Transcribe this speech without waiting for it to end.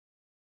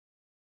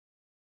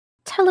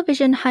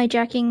Television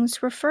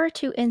hijackings refer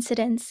to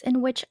incidents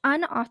in which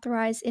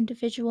unauthorized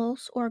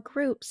individuals or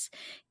groups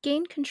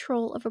gain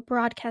control of a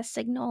broadcast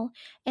signal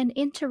and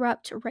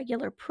interrupt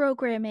regular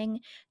programming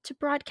to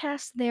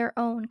broadcast their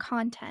own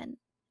content.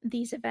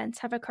 These events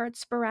have occurred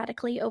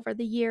sporadically over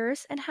the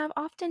years and have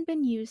often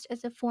been used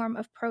as a form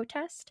of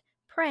protest,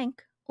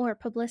 prank, or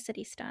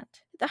publicity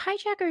stunt. The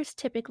hijackers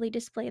typically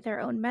display their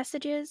own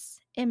messages,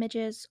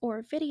 images,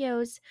 or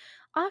videos,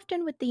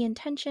 often with the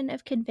intention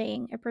of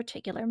conveying a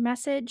particular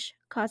message,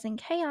 causing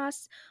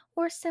chaos,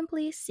 or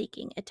simply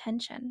seeking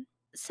attention.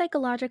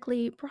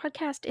 Psychologically,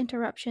 broadcast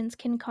interruptions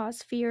can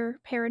cause fear,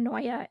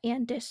 paranoia,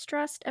 and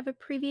distrust of a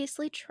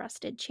previously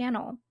trusted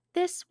channel.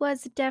 This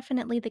was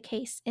definitely the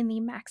case in the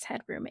Max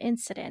Headroom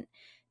incident.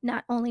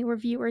 Not only were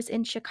viewers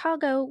in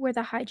Chicago, where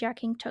the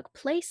hijacking took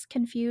place,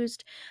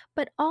 confused,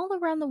 but all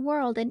around the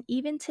world and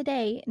even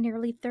today,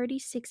 nearly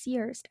 36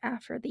 years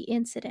after the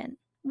incident.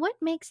 What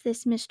makes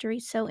this mystery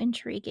so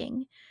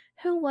intriguing?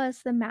 Who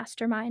was the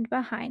mastermind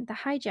behind the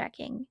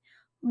hijacking?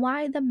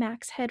 Why the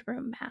Max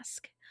Headroom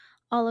mask?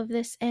 All of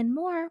this and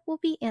more will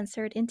be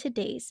answered in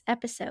today's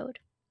episode.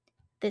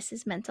 This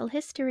is Mental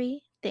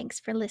History. Thanks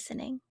for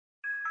listening.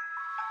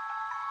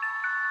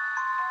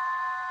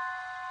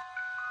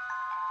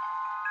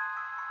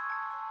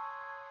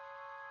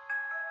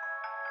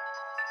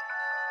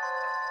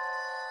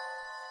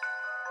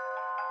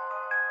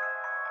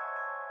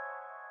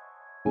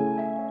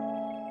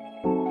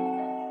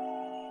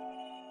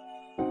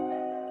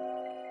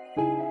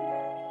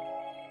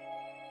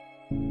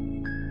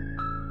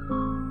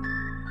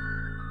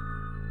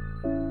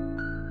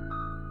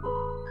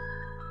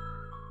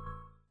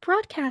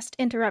 Broadcast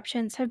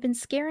interruptions have been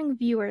scaring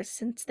viewers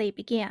since they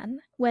began,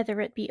 whether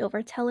it be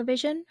over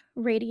television,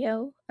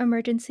 radio,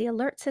 emergency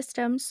alert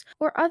systems,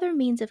 or other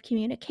means of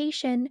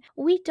communication.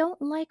 We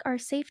don't like our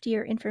safety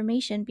or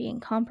information being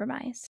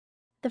compromised.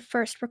 The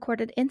first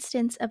recorded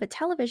instance of a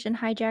television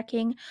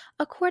hijacking,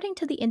 according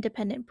to the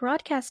Independent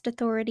Broadcast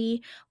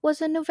Authority,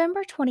 was on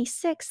November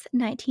 26,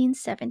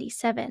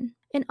 1977.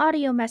 An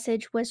audio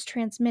message was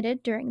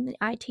transmitted during the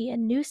ITN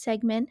news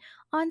segment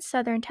on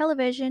Southern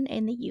Television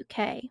in the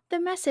UK. The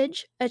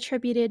message,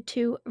 attributed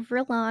to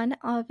Vrillon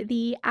of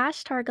the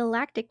Ashtar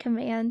Galactic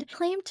Command,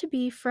 claimed to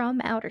be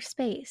from outer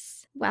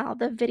space. While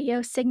the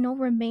video signal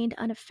remained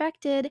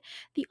unaffected,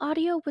 the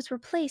audio was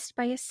replaced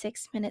by a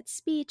 6-minute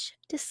speech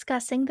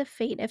discussing the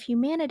fate of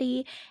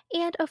humanity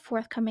and a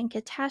forthcoming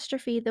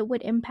catastrophe that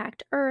would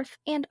impact Earth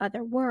and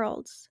other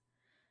worlds.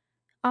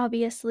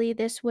 Obviously,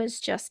 this was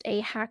just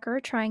a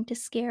hacker trying to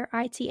scare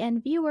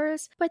ITN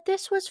viewers, but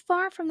this was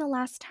far from the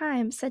last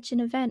time such an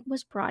event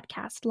was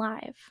broadcast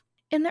live.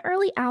 In the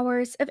early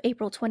hours of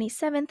April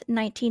 27,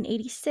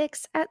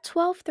 1986, at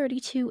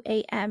 12:32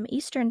 a.m.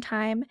 Eastern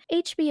Time,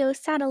 HBO's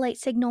satellite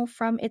signal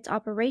from its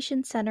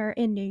operations center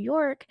in New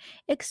York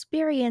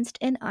experienced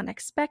an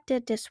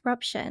unexpected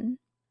disruption.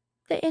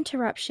 The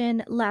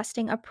interruption,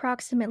 lasting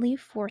approximately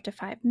 4 to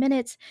 5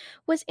 minutes,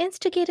 was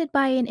instigated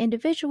by an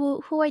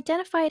individual who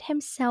identified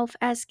himself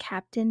as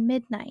Captain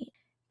Midnight.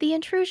 The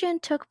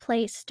intrusion took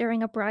place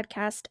during a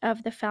broadcast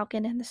of The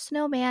Falcon and the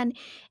Snowman,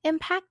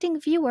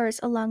 impacting viewers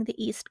along the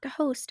east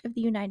coast of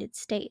the United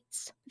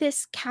States.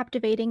 This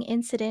captivating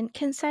incident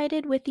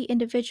coincided with the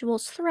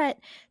individual's threat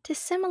to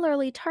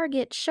similarly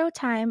target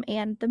Showtime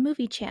and the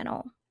Movie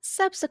Channel.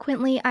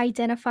 Subsequently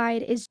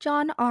identified as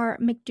John R.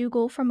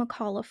 McDougal from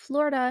McCalla,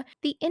 Florida,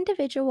 the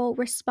individual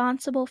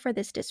responsible for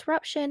this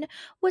disruption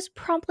was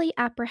promptly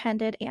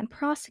apprehended and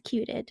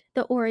prosecuted.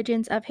 The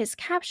origins of his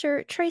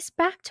capture trace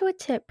back to a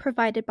tip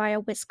provided by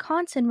a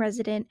Wisconsin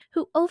resident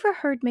who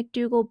overheard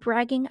McDougal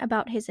bragging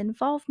about his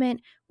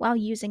involvement while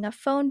using a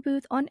phone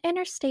booth on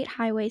Interstate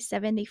Highway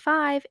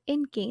 75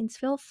 in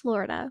Gainesville,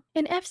 Florida.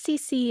 An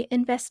FCC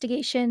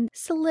investigation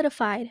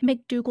solidified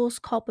McDougal's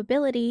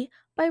culpability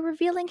by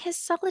revealing his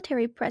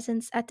solitary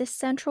presence at the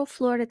Central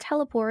Florida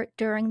teleport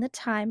during the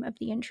time of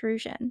the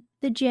intrusion.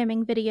 The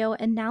jamming video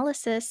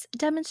analysis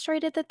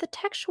demonstrated that the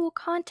textual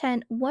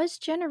content was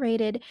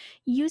generated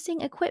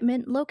using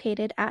equipment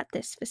located at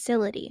this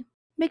facility.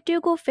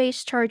 McDougal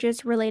faced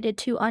charges related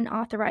to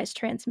unauthorized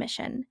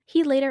transmission.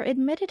 He later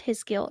admitted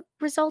his guilt,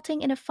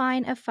 resulting in a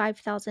fine of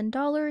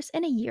 $5,000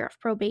 and a year of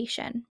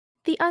probation.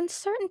 The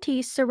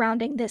uncertainty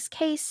surrounding this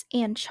case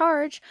and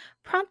charge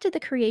prompted the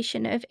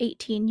creation of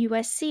 18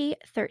 U.S.C.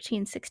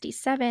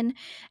 1367,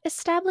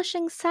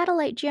 establishing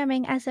satellite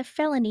jamming as a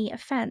felony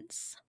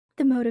offense.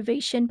 The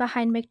motivation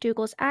behind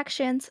McDougal's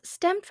actions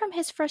stemmed from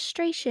his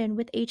frustration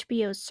with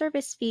HBO's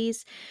service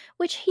fees,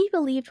 which he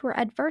believed were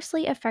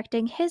adversely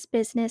affecting his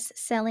business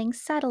selling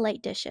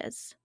satellite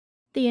dishes.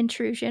 The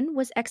intrusion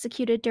was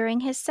executed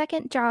during his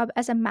second job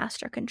as a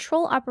master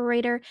control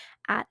operator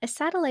at a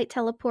satellite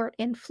teleport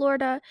in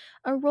Florida,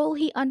 a role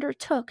he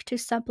undertook to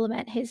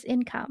supplement his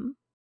income.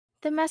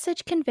 The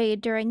message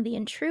conveyed during the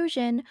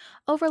intrusion,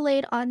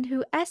 overlaid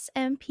onto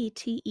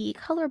SMPTE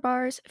color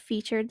bars,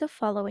 featured the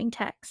following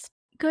text.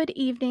 Good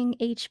evening,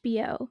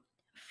 HBO.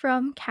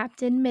 From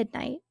Captain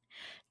Midnight.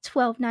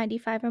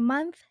 $12.95 a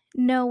month?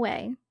 No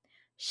way.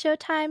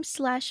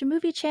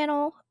 Showtime/Movie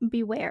Channel?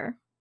 Beware.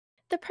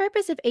 The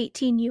purpose of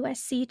 18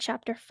 U.S.C.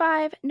 Chapter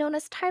 5, known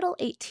as Title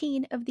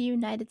 18 of the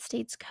United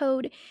States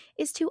Code,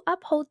 is to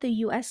uphold the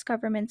U.S.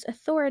 government's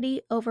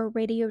authority over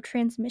radio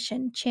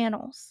transmission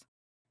channels.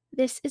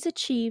 This is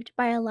achieved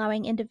by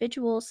allowing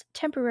individuals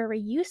temporary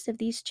use of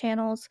these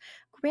channels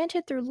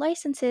granted through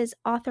licenses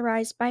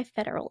authorized by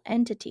federal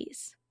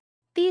entities.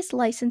 These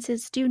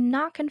licenses do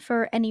not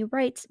confer any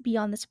rights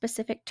beyond the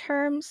specific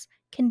terms,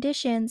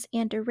 conditions,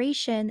 and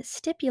duration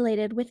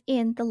stipulated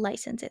within the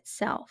license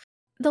itself.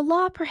 The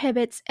law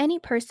prohibits any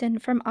person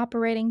from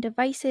operating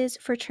devices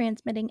for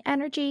transmitting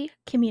energy,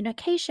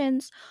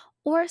 communications,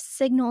 or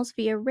signals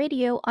via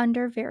radio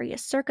under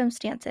various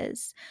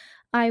circumstances.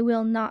 I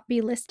will not be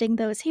listing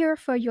those here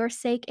for your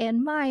sake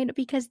and mine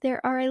because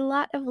there are a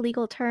lot of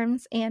legal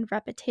terms and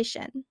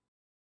repetition.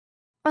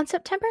 On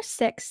September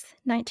 6,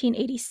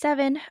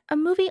 1987, a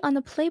movie on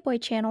the Playboy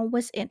channel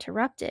was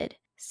interrupted.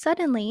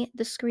 Suddenly,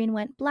 the screen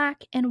went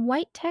black and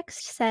white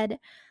text said,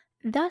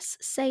 "Thus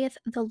saith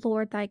the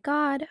Lord thy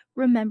God,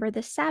 remember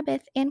the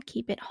Sabbath and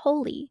keep it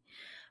holy.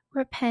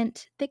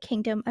 Repent, the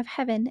kingdom of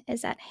heaven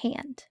is at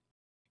hand."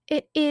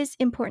 It is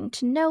important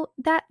to note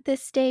that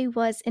this day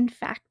was in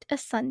fact a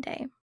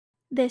Sunday.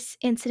 This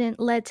incident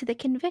led to the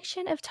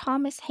conviction of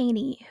Thomas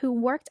Haney, who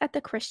worked at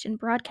the Christian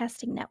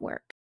Broadcasting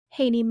Network.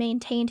 Haney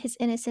maintained his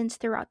innocence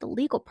throughout the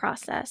legal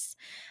process.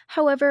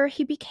 However,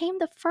 he became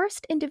the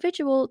first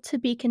individual to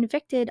be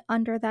convicted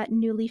under that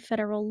newly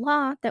federal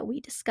law that we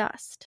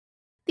discussed.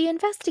 The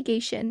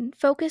investigation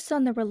focused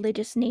on the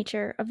religious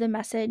nature of the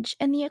message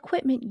and the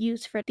equipment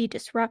used for the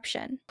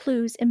disruption.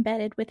 Clues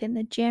embedded within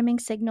the jamming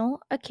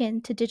signal,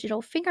 akin to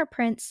digital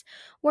fingerprints,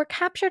 were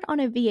captured on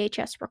a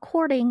VHS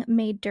recording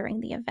made during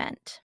the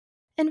event.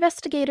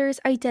 Investigators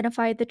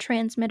identified the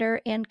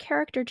transmitter and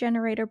character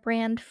generator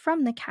brand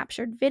from the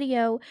captured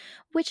video,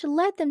 which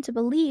led them to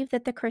believe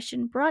that the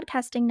Christian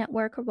Broadcasting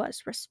Network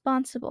was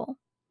responsible.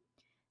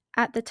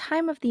 At the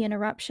time of the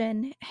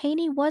interruption,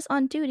 Haney was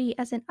on duty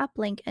as an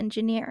uplink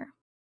engineer.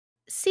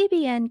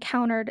 CBN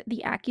countered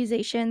the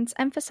accusations,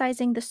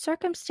 emphasizing the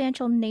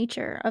circumstantial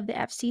nature of the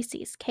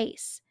FCC's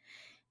case.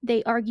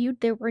 They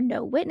argued there were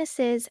no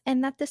witnesses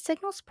and that the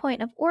signal's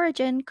point of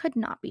origin could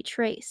not be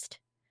traced.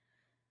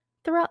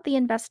 Throughout the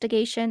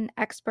investigation,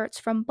 experts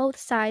from both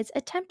sides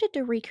attempted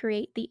to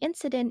recreate the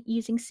incident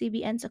using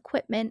CBN's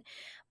equipment,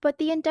 but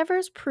the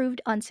endeavors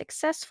proved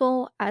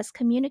unsuccessful, as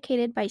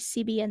communicated by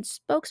CBN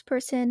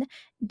spokesperson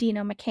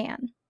Dina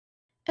McCann.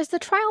 As the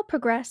trial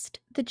progressed,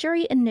 the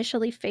jury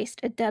initially faced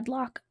a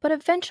deadlock, but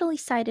eventually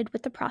sided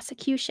with the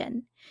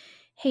prosecution.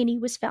 Haney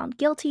was found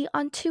guilty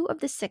on 2 of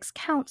the 6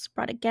 counts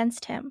brought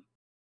against him.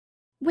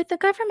 With the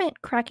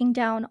government cracking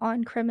down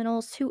on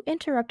criminals who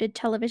interrupted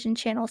television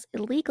channels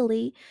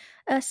illegally,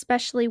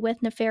 especially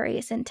with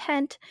nefarious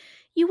intent,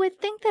 you would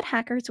think that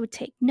hackers would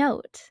take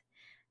note.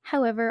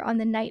 However, on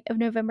the night of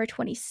November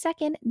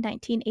 22,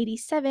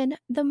 1987,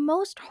 the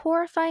most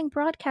horrifying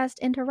broadcast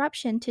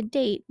interruption to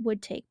date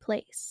would take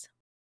place.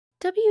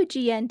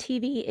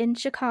 WGN-TV in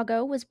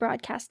Chicago was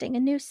broadcasting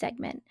a news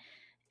segment,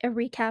 a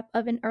recap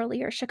of an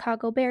earlier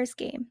Chicago Bears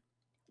game.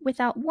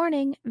 Without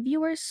warning,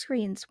 viewers'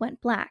 screens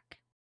went black.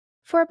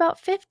 For about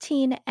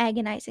 15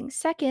 agonizing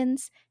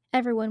seconds,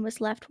 everyone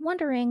was left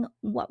wondering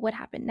what would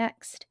happen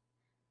next.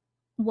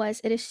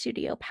 Was it a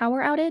studio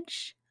power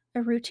outage?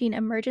 A routine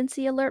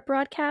emergency alert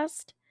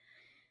broadcast?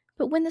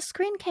 But when the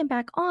screen came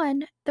back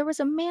on, there was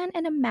a man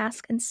in a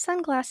mask and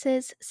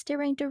sunglasses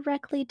staring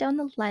directly down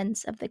the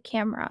lens of the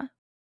camera.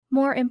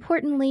 More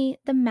importantly,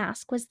 the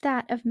mask was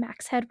that of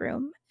Max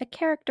Headroom, a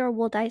character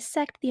we'll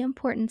dissect the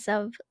importance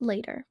of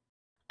later.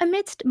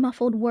 Amidst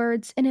muffled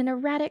words and an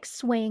erratic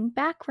swaying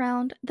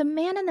background, the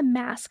man in the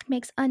mask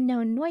makes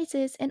unknown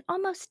noises and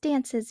almost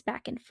dances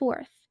back and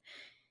forth.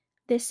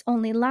 This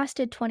only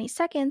lasted 20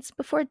 seconds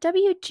before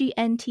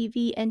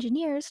WGN-TV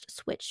engineers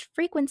switched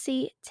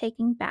frequency,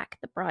 taking back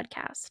the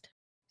broadcast.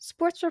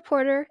 Sports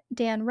reporter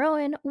Dan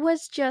Rowan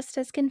was just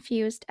as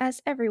confused as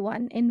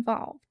everyone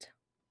involved.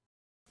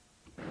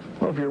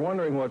 Well, if you're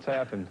wondering what's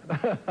happened,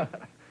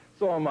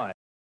 so am I.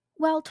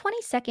 While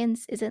 20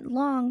 seconds isn't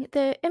long,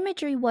 the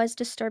imagery was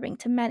disturbing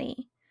to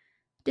many.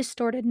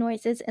 Distorted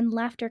noises and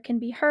laughter can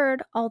be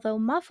heard, although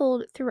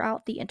muffled,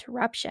 throughout the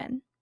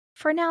interruption.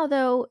 For now,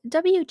 though,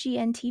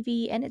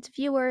 WGN-TV and its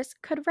viewers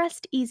could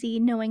rest easy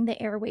knowing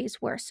the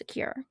airways were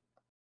secure.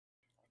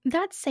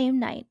 That same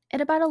night,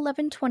 at about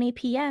 11:20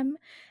 p.m.,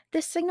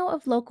 the signal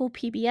of local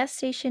PBS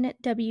station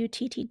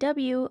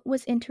WTTW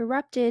was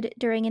interrupted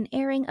during an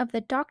airing of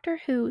the Doctor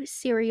Who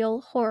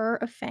serial Horror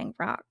of Fang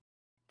Rock.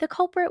 The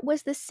culprit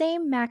was the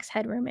same Max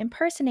Headroom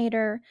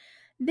impersonator.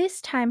 This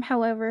time,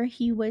 however,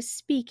 he was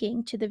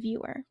speaking to the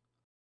viewer.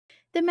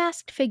 The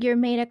masked figure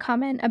made a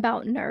comment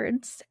about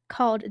nerds,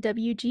 called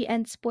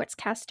WGN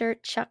sportscaster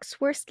Chuck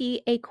Swirsky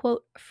a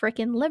quote,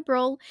 frickin'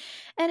 liberal,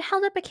 and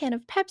held up a can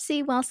of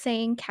Pepsi while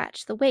saying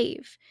catch the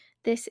wave.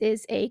 This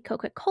is a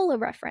Coca-Cola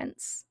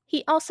reference.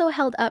 He also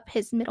held up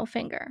his middle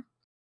finger.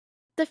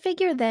 The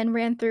figure then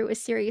ran through a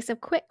series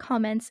of quick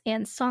comments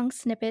and song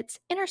snippets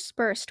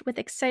interspersed with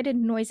excited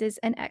noises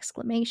and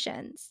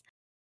exclamations.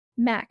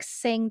 Max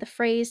sang the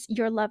phrase,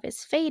 "Your love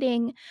is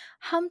fading,"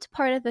 hummed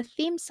part of the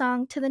theme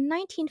song to the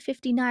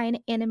 1959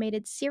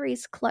 animated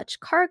series Clutch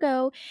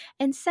Cargo,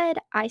 and said,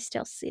 "I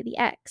still see the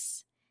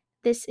X."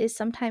 This is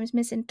sometimes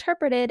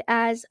misinterpreted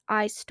as,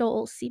 "I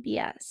stole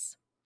CBS."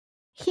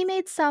 He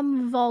made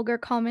some vulgar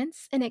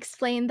comments and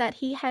explained that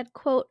he had,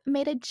 quote,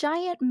 "made a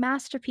giant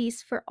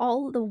masterpiece for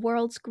all the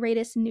world's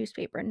greatest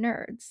newspaper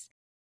nerds."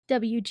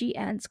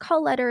 WGN's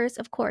call letters,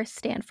 of course,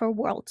 stand for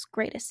World's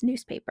Greatest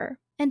Newspaper,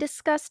 and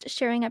discussed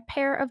sharing a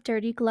pair of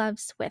dirty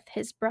gloves with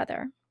his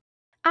brother.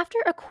 After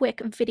a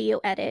quick video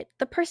edit,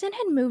 the person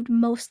had moved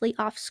mostly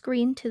off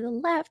screen to the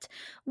left,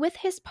 with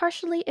his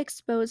partially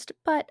exposed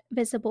butt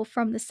visible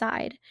from the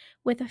side,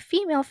 with a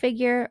female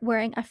figure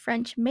wearing a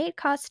French maid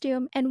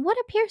costume and what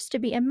appears to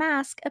be a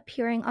mask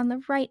appearing on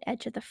the right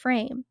edge of the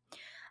frame.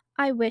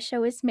 I wish I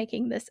was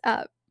making this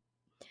up.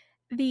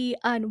 The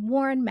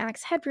unworn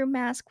Max Headroom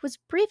mask was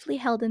briefly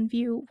held in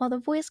view while the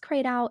voice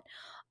cried out,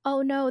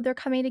 "Oh no, they're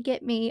coming to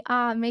get me.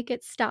 Ah, make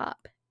it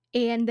stop."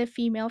 And the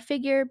female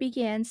figure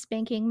began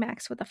spanking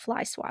Max with a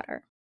fly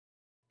swatter.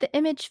 The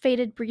image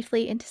faded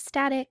briefly into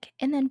static,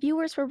 and then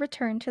viewers were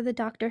returned to the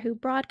Doctor Who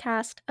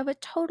broadcast of a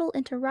total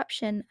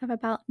interruption of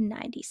about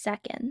 90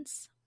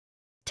 seconds.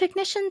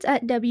 Technicians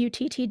at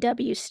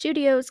WTTW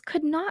Studios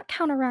could not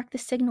counteract the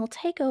signal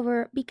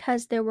takeover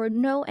because there were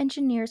no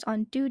engineers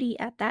on duty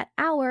at that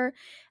hour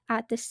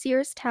at the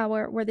Sears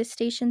Tower where the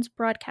station's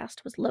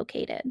broadcast was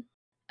located.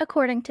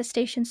 According to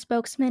station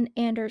spokesman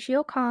Anders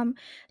Jocham,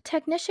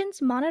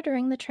 technicians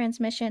monitoring the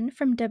transmission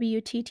from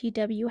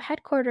WTTW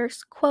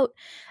headquarters, quote,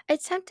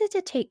 "attempted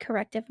to take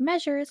corrective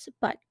measures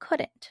but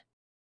couldn't."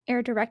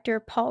 Air director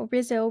Paul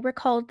Rizzo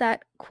recalled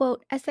that,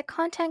 quote, "as the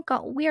content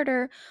got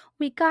weirder,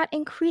 we got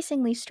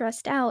increasingly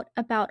stressed out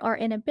about our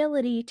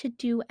inability to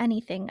do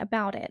anything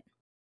about it."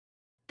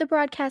 The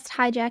broadcast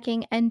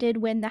hijacking ended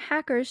when the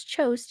hackers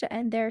chose to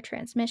end their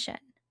transmission.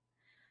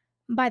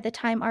 "By the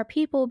time our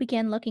people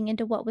began looking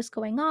into what was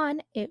going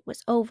on, it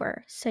was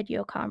over," said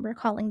Yocom,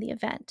 recalling the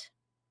event.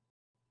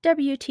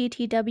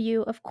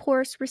 WTTW, of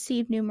course,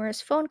 received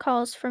numerous phone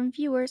calls from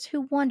viewers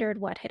who wondered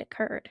what had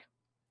occurred.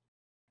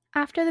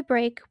 After the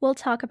break, we'll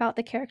talk about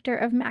the character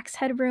of Max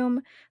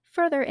Headroom,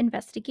 further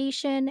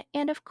investigation,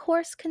 and of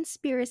course,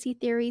 conspiracy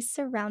theories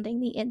surrounding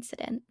the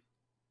incident.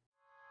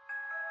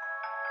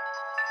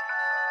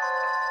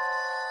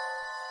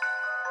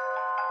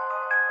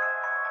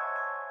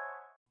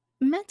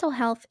 Mental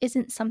health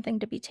isn't something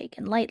to be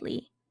taken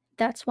lightly.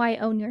 That's why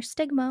Own Your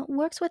Stigma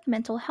works with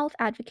mental health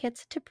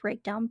advocates to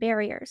break down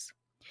barriers.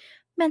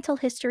 Mental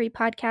History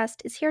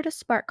Podcast is here to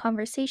spark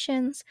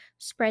conversations,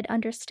 spread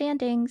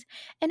understandings,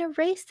 and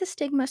erase the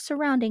stigma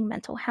surrounding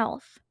mental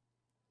health.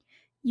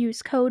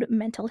 Use code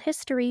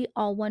MENTALHISTORY,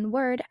 all one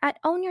word, at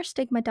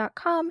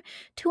ownyourstigma.com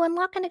to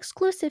unlock an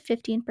exclusive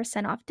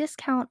 15% off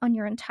discount on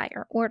your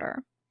entire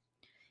order.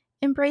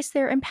 Embrace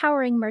their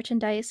empowering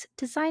merchandise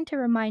designed to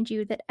remind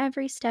you that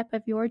every step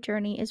of your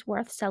journey is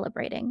worth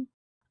celebrating.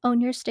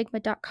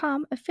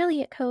 Ownyourstigma.com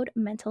affiliate code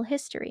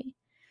MENTALHISTORY.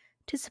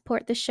 To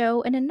support the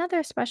show in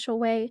another special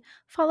way,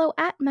 follow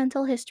at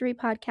Mental History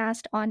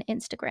Podcast on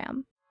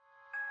Instagram.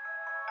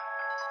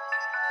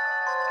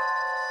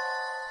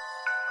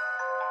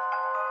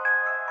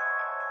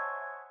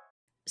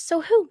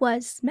 So, who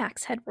was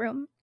Max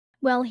Headroom?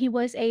 Well, he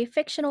was a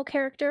fictional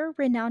character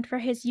renowned for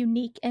his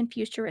unique and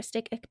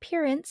futuristic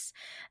appearance,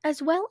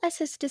 as well as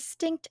his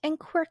distinct and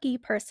quirky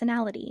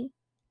personality.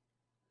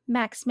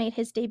 Max made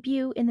his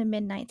debut in the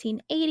mid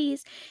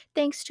 1980s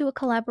thanks to a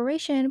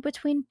collaboration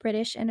between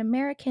British and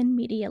American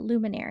media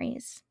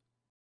luminaries.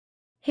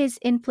 His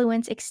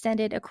influence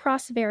extended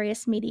across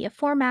various media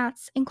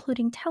formats,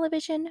 including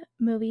television,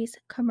 movies,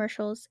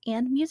 commercials,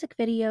 and music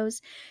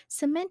videos,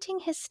 cementing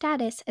his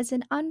status as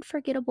an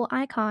unforgettable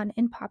icon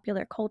in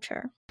popular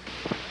culture.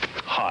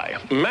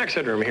 Hi, Max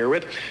Headroom here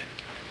with...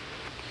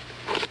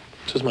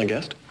 This is my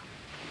guest.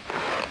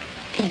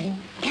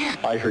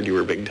 I heard you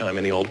were big time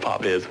in the old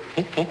pop biz.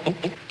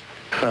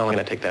 Well, I'm going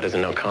to take that as a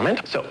no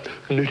comment. So,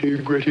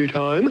 nitty-gritty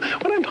time.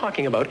 What I'm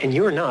talking about, and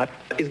you're not,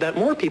 is that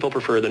more people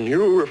prefer the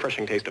new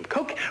refreshing taste of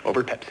Coke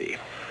over Pepsi.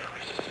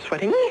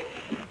 Sweating?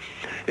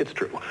 It's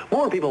true.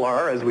 More people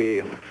are, as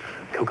we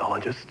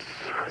Cokeologists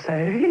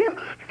say,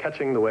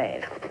 catching the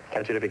wave.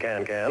 Catch it if you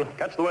can.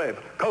 Catch the wave.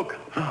 Coke.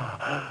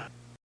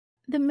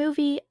 The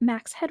movie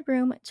Max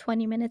Headroom,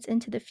 20 Minutes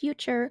into the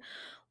Future,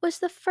 was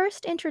the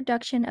first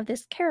introduction of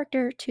this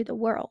character to the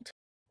world.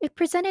 It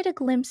presented a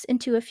glimpse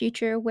into a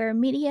future where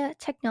media,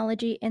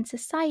 technology, and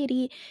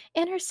society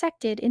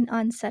intersected in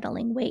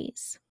unsettling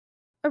ways.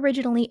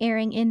 Originally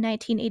airing in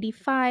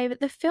 1985,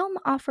 the film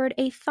offered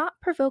a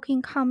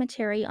thought-provoking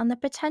commentary on the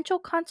potential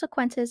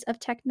consequences of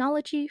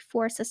technology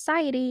for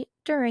society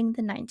during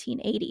the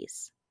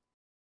 1980s.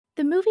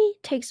 The movie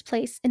takes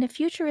place in a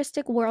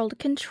futuristic world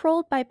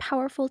controlled by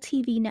powerful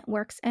TV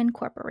networks and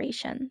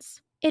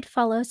corporations. It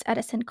follows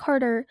Edison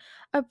Carter,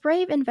 a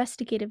brave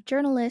investigative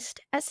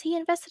journalist, as he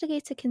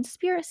investigates a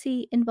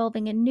conspiracy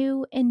involving a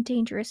new and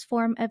dangerous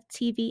form of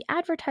TV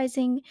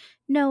advertising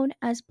known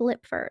as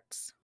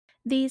blipverts.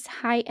 These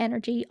high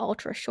energy,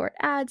 ultra short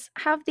ads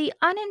have the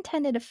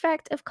unintended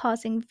effect of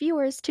causing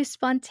viewers to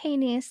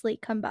spontaneously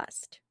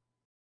combust.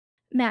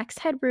 Max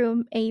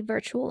Headroom, a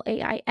virtual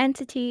AI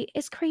entity,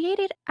 is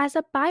created as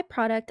a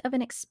byproduct of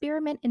an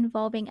experiment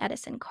involving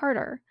Edison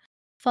Carter.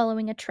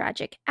 Following a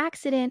tragic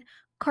accident,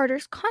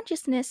 Carter's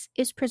consciousness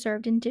is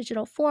preserved in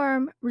digital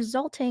form,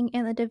 resulting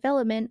in the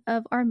development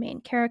of our main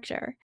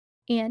character.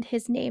 And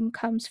his name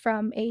comes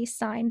from a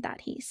sign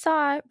that he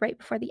saw right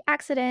before the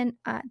accident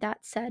that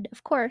said,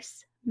 of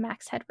course,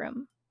 Max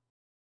Headroom.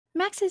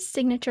 Max's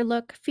signature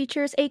look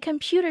features a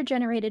computer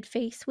generated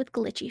face with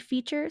glitchy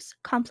features,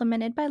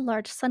 complemented by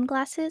large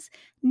sunglasses,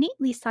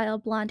 neatly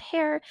styled blonde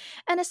hair,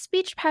 and a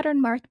speech pattern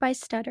marked by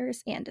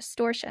stutters and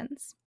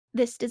distortions.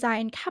 This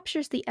design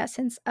captures the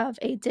essence of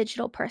a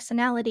digital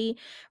personality,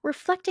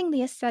 reflecting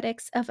the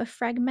aesthetics of a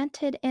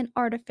fragmented and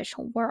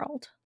artificial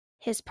world.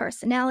 His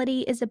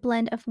personality is a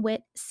blend of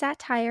wit,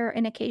 satire,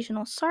 and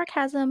occasional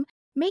sarcasm,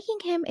 making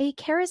him a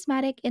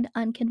charismatic and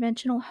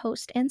unconventional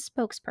host and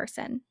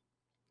spokesperson.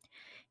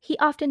 He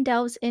often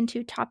delves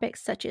into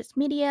topics such as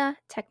media,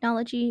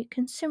 technology,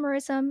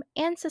 consumerism,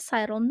 and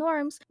societal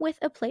norms with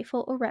a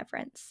playful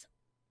irreverence.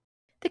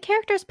 The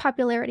character's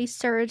popularity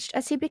surged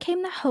as he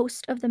became the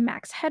host of the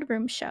Max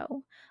Headroom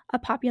Show, a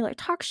popular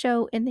talk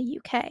show in the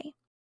UK.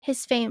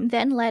 His fame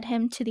then led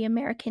him to the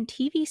American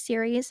TV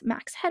series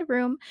Max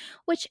Headroom,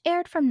 which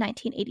aired from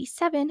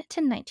 1987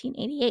 to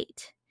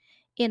 1988.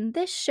 In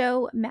this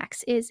show,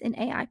 Max is an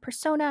AI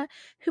persona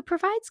who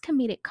provides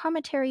comedic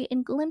commentary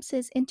and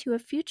glimpses into a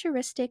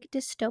futuristic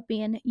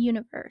dystopian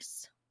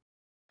universe.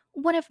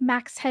 One of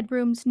Max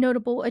Headroom's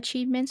notable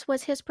achievements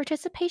was his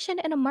participation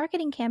in a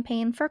marketing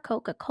campaign for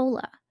Coca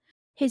Cola.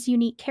 His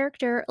unique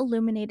character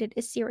illuminated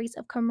a series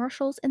of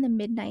commercials in the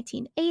mid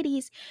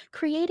 1980s,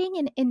 creating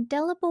an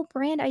indelible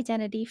brand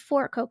identity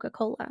for Coca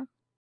Cola.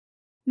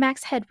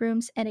 Max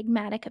Headroom's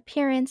enigmatic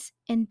appearance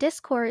and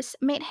discourse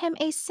made him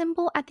a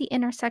symbol at the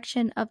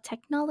intersection of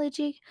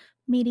technology,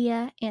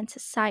 media, and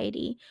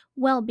society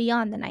well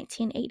beyond the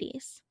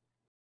 1980s.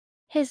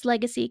 His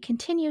legacy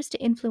continues to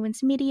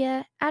influence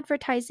media,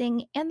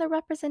 advertising, and the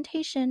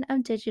representation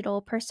of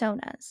digital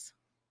personas.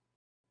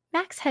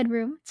 Max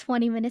Headroom,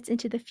 20 Minutes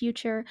into the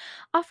Future,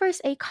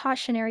 offers a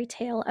cautionary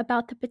tale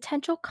about the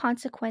potential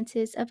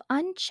consequences of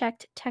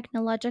unchecked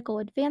technological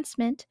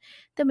advancement,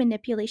 the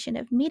manipulation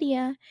of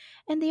media,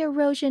 and the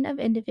erosion of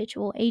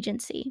individual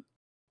agency.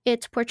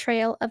 Its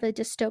portrayal of a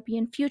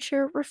dystopian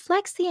future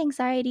reflects the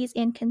anxieties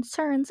and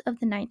concerns of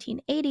the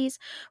 1980s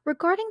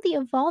regarding the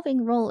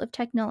evolving role of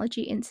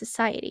technology in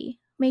society,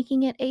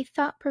 making it a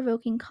thought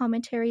provoking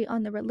commentary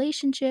on the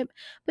relationship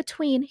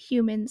between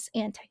humans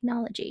and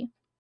technology.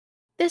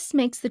 This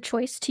makes the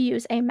choice to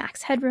use a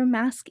Max Headroom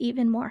mask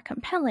even more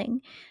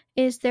compelling.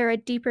 Is there a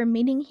deeper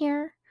meaning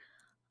here?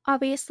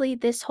 Obviously,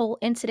 this whole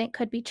incident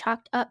could be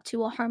chalked up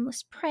to a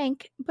harmless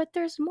prank, but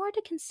there's more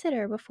to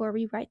consider before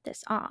we write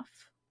this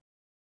off.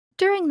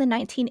 During the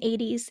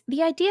 1980s,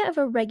 the idea of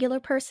a regular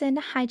person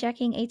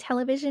hijacking a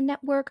television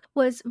network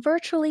was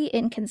virtually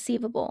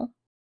inconceivable.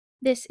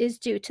 This is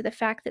due to the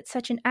fact that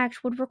such an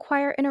act would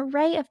require an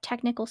array of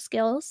technical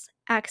skills,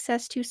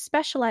 access to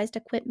specialized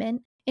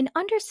equipment, an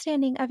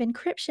understanding of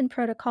encryption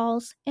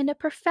protocols, and a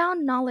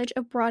profound knowledge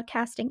of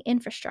broadcasting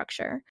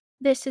infrastructure.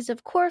 This is,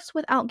 of course,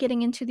 without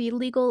getting into the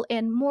legal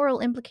and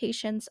moral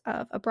implications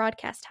of a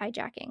broadcast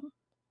hijacking.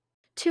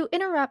 To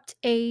interrupt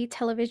a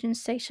television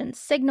station's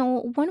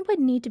signal, one would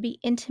need to be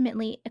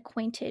intimately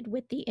acquainted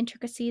with the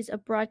intricacies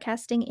of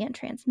broadcasting and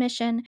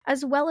transmission,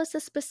 as well as the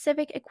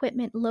specific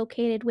equipment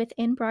located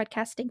within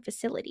broadcasting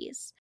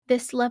facilities.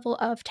 This level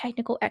of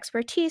technical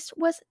expertise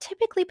was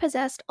typically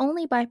possessed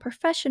only by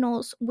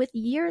professionals with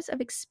years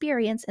of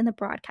experience in the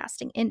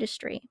broadcasting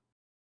industry.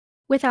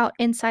 Without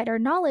insider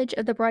knowledge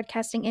of the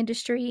broadcasting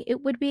industry,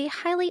 it would be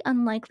highly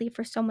unlikely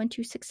for someone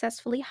to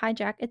successfully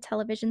hijack a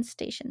television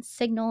station's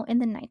signal in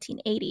the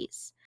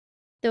 1980s.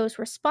 Those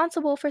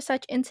responsible for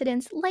such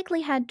incidents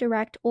likely had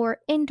direct or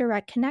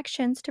indirect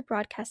connections to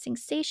broadcasting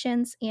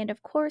stations and,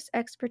 of course,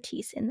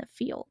 expertise in the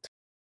field.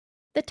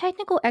 The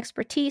technical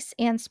expertise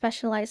and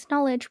specialized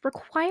knowledge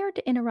required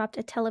to interrupt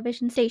a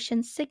television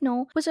station's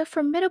signal was a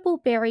formidable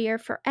barrier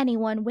for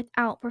anyone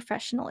without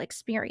professional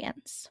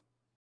experience.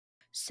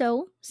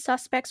 So,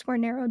 suspects were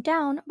narrowed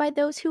down by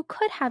those who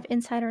could have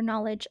insider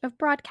knowledge of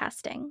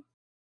broadcasting.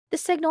 The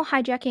signal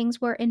hijackings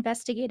were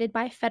investigated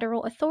by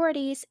federal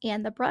authorities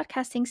and the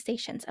broadcasting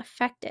stations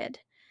affected.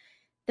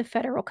 The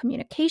Federal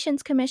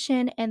Communications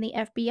Commission and the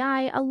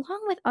FBI,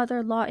 along with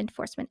other law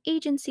enforcement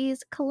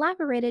agencies,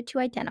 collaborated to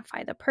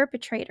identify the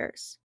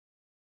perpetrators.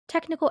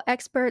 Technical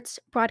experts,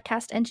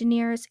 broadcast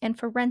engineers, and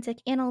forensic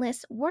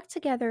analysts worked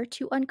together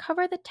to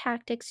uncover the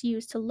tactics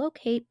used to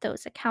locate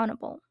those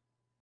accountable.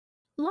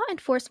 Law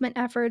enforcement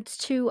efforts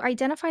to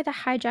identify the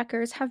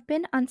hijackers have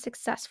been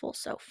unsuccessful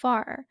so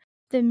far.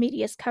 The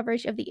media's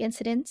coverage of the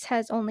incidents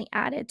has only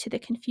added to the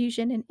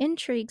confusion and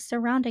intrigue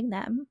surrounding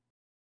them.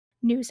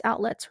 News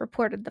outlets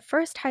reported the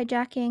first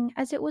hijacking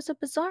as it was a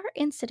bizarre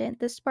incident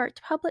that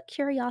sparked public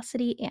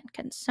curiosity and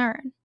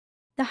concern.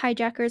 The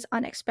hijackers'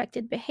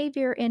 unexpected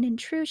behavior and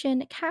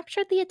intrusion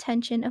captured the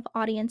attention of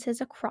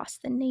audiences across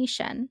the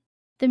nation.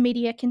 The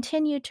media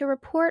continued to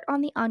report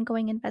on the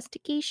ongoing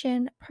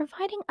investigation,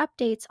 providing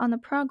updates on the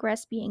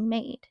progress being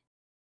made.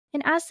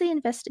 And as the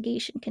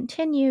investigation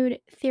continued,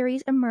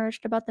 theories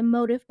emerged about the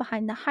motive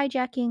behind the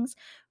hijackings,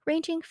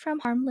 ranging from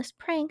harmless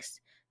pranks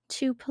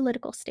to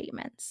political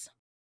statements.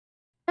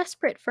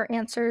 Desperate for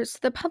answers,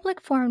 the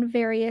public formed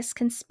various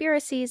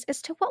conspiracies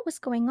as to what was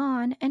going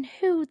on and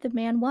who the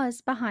man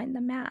was behind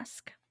the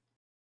mask.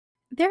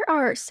 There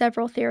are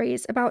several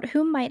theories about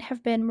who might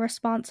have been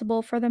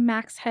responsible for the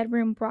Max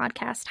Headroom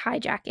broadcast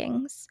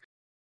hijackings.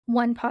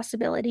 One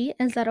possibility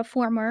is that a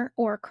former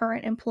or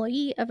current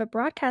employee of a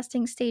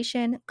broadcasting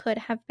station could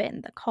have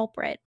been the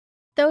culprit.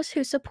 Those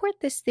who support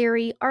this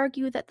theory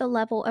argue that the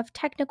level of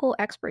technical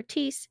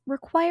expertise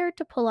required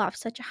to pull off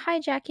such a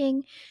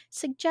hijacking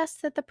suggests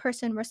that the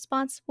person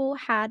responsible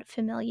had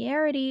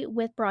familiarity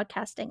with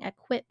broadcasting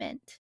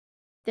equipment.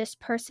 This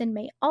person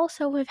may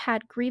also have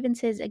had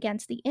grievances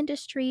against the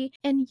industry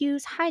and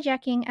use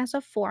hijacking as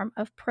a form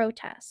of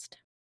protest.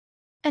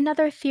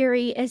 Another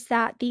theory is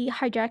that the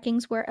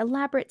hijackings were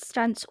elaborate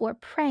stunts or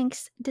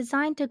pranks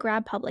designed to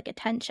grab public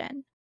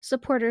attention.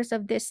 Supporters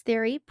of this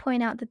theory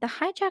point out that the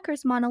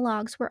hijackers'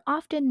 monologues were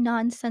often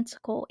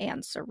nonsensical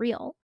and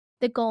surreal.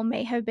 The goal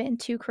may have been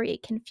to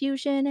create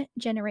confusion,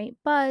 generate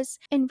buzz,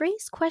 and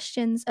raise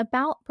questions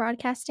about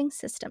broadcasting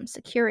system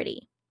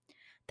security.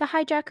 The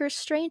hijackers'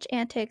 strange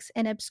antics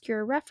and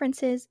obscure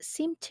references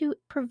seem to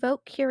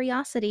provoke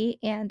curiosity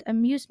and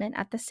amusement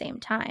at the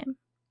same time.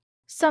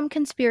 Some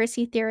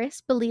conspiracy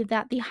theorists believe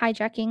that the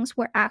hijackings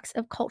were acts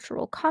of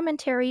cultural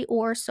commentary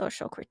or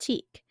social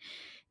critique.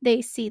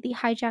 They see the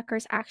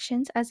hijackers'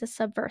 actions as a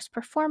subversive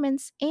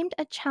performance aimed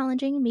at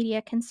challenging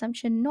media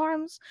consumption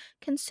norms,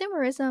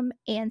 consumerism,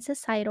 and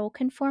societal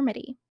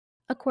conformity.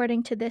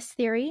 According to this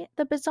theory,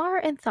 the bizarre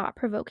and thought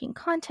provoking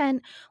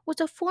content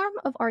was a form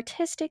of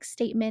artistic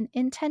statement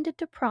intended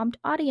to prompt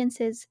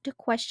audiences to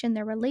question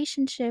their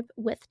relationship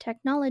with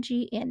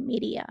technology and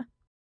media.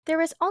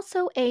 There is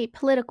also a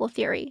political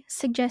theory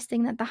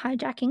suggesting that the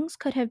hijackings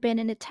could have been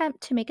an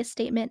attempt to make a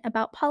statement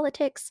about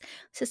politics,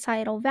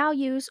 societal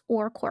values,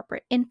 or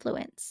corporate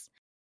influence.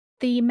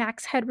 The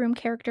Max Headroom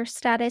character's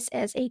status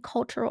as a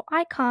cultural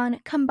icon,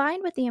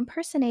 combined with the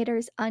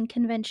impersonator's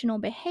unconventional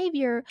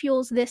behavior,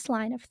 fuels this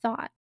line of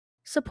thought.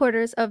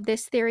 Supporters of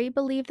this theory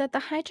believe that the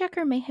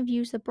hijacker may have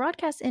used the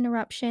broadcast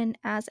interruption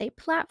as a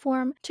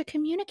platform to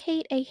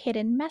communicate a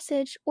hidden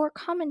message or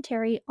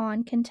commentary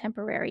on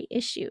contemporary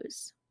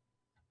issues.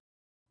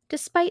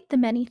 Despite the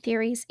many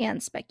theories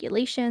and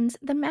speculations,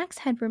 the Max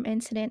Headroom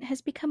incident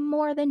has become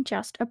more than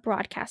just a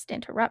broadcast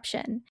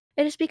interruption.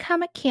 It has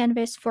become a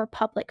canvas for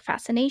public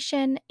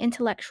fascination,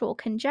 intellectual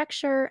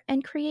conjecture,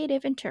 and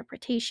creative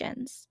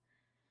interpretations.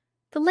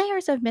 The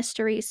layers of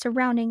mystery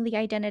surrounding the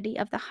identity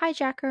of the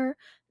hijacker,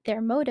 their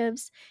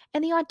motives,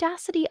 and the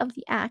audacity of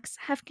the acts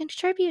have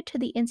contributed to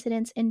the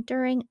incident's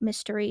enduring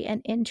mystery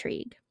and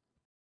intrigue.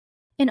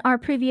 In our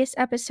previous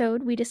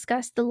episode, we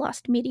discussed the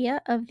lost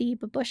media of the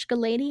Babushka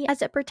Lady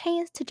as it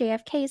pertains to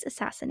JFK's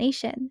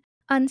assassination.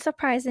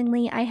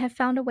 Unsurprisingly, I have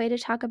found a way to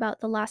talk about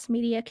the lost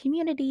media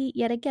community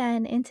yet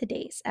again in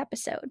today's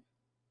episode.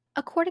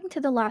 According to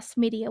the Lost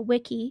Media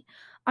Wiki,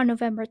 on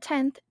November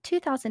 10th,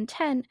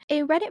 2010,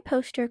 a Reddit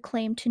poster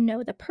claimed to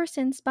know the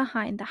persons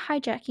behind the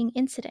hijacking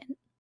incident.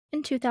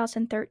 In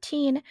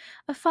 2013,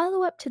 a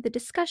follow-up to the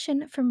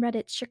discussion from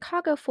Reddit's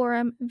Chicago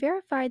forum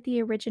verified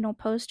the original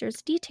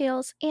poster's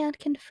details and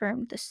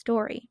confirmed the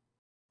story.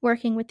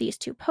 Working with these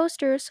two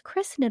posters,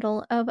 Chris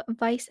Niddle of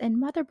Vice and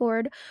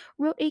Motherboard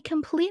wrote a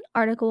complete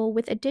article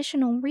with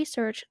additional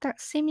research that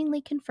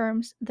seemingly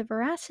confirms the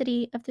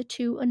veracity of the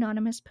two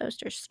anonymous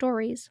posters'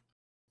 stories,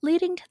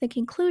 leading to the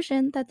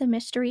conclusion that the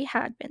mystery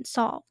had been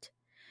solved.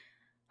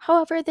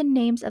 However, the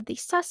names of the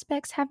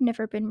suspects have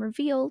never been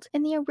revealed,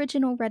 and the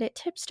original Reddit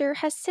tipster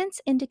has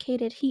since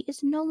indicated he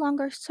is no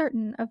longer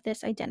certain of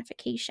this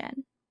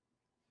identification.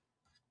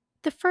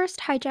 The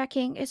first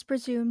hijacking is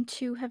presumed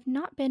to have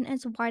not been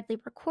as widely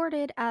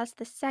recorded as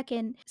the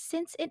second,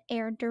 since it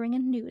aired during a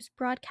news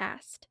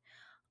broadcast.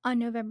 On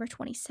November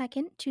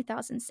 22,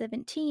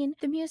 2017,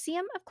 the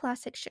Museum of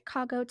Classic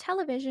Chicago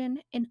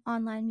Television, an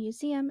online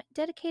museum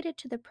dedicated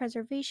to the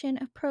preservation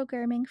of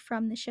programming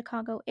from the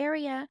Chicago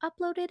area,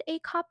 uploaded a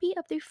copy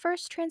of the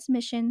first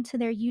transmission to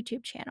their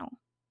YouTube channel.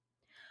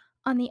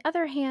 On the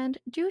other hand,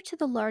 due to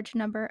the large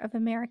number of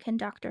American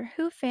Doctor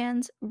Who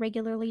fans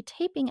regularly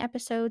taping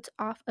episodes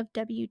off of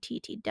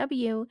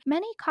WTTW,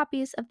 many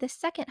copies of the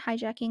second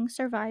hijacking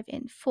survive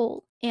in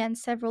full, and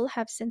several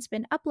have since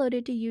been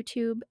uploaded to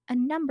YouTube, a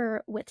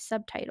number with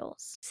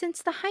subtitles.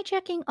 Since the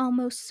hijacking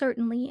almost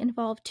certainly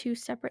involved two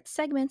separate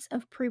segments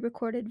of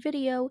pre-recorded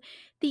video,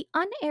 the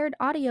unaired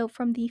audio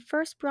from the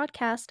first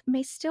broadcast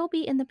may still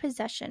be in the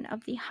possession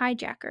of the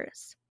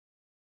hijackers.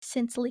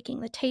 Since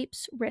leaking the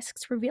tapes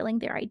risks revealing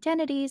their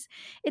identities,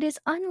 it is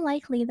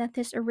unlikely that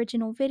this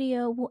original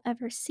video will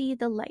ever see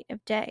the light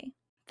of day.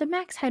 The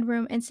Max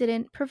Headroom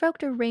incident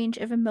provoked a range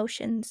of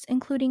emotions,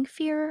 including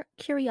fear,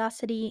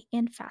 curiosity,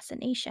 and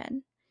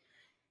fascination.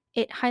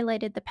 It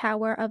highlighted the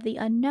power of the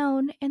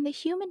unknown and the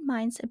human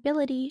mind's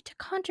ability to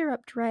conjure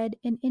up dread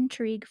and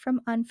intrigue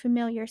from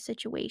unfamiliar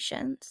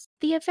situations.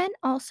 The event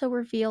also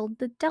revealed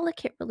the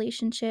delicate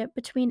relationship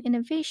between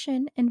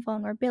innovation and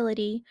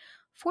vulnerability,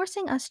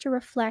 forcing us to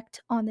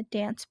reflect on the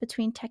dance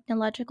between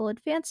technological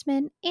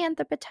advancement and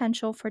the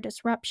potential for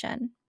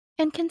disruption.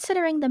 And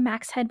considering the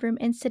Max Headroom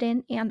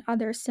incident and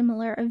other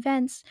similar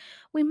events,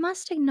 we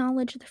must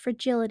acknowledge the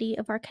fragility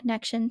of our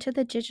connection to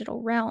the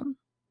digital realm.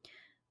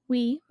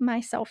 We,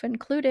 myself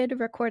included,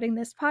 recording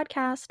this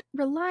podcast,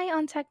 rely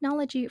on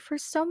technology for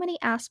so many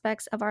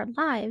aspects of our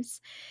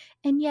lives,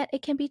 and yet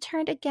it can be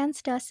turned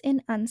against us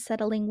in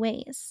unsettling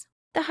ways.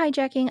 The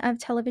hijacking of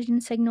television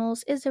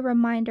signals is a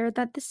reminder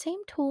that the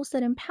same tools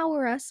that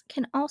empower us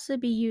can also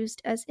be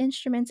used as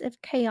instruments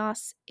of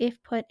chaos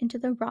if put into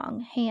the wrong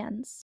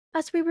hands.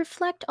 As we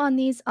reflect on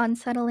these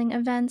unsettling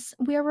events,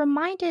 we are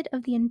reminded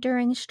of the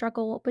enduring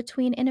struggle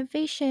between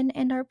innovation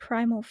and our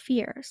primal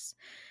fears.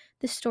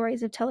 The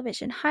stories of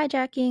television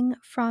hijacking,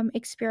 from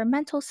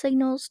experimental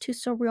signals to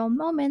surreal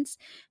moments,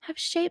 have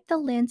shaped the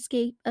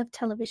landscape of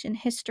television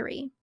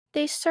history.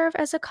 They serve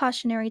as a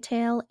cautionary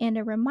tale and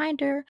a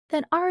reminder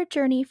that our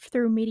journey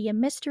through media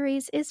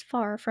mysteries is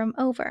far from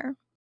over.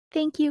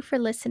 Thank you for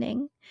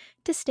listening.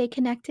 To stay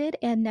connected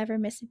and never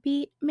miss a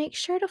beat, make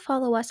sure to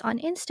follow us on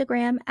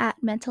Instagram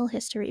at Mental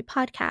History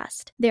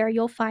Podcast. There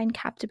you'll find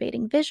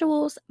captivating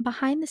visuals,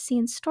 behind the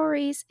scenes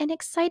stories, and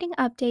exciting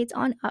updates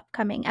on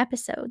upcoming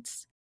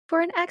episodes.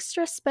 For an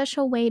extra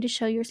special way to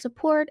show your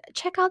support,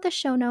 check out the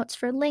show notes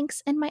for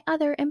links and my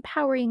other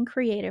empowering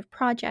creative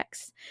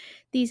projects.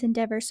 These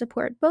endeavors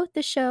support both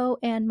the show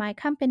and my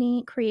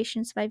company,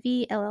 Creations by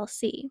V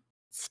LLC.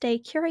 Stay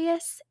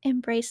curious,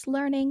 embrace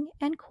learning,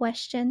 and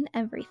question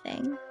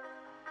everything.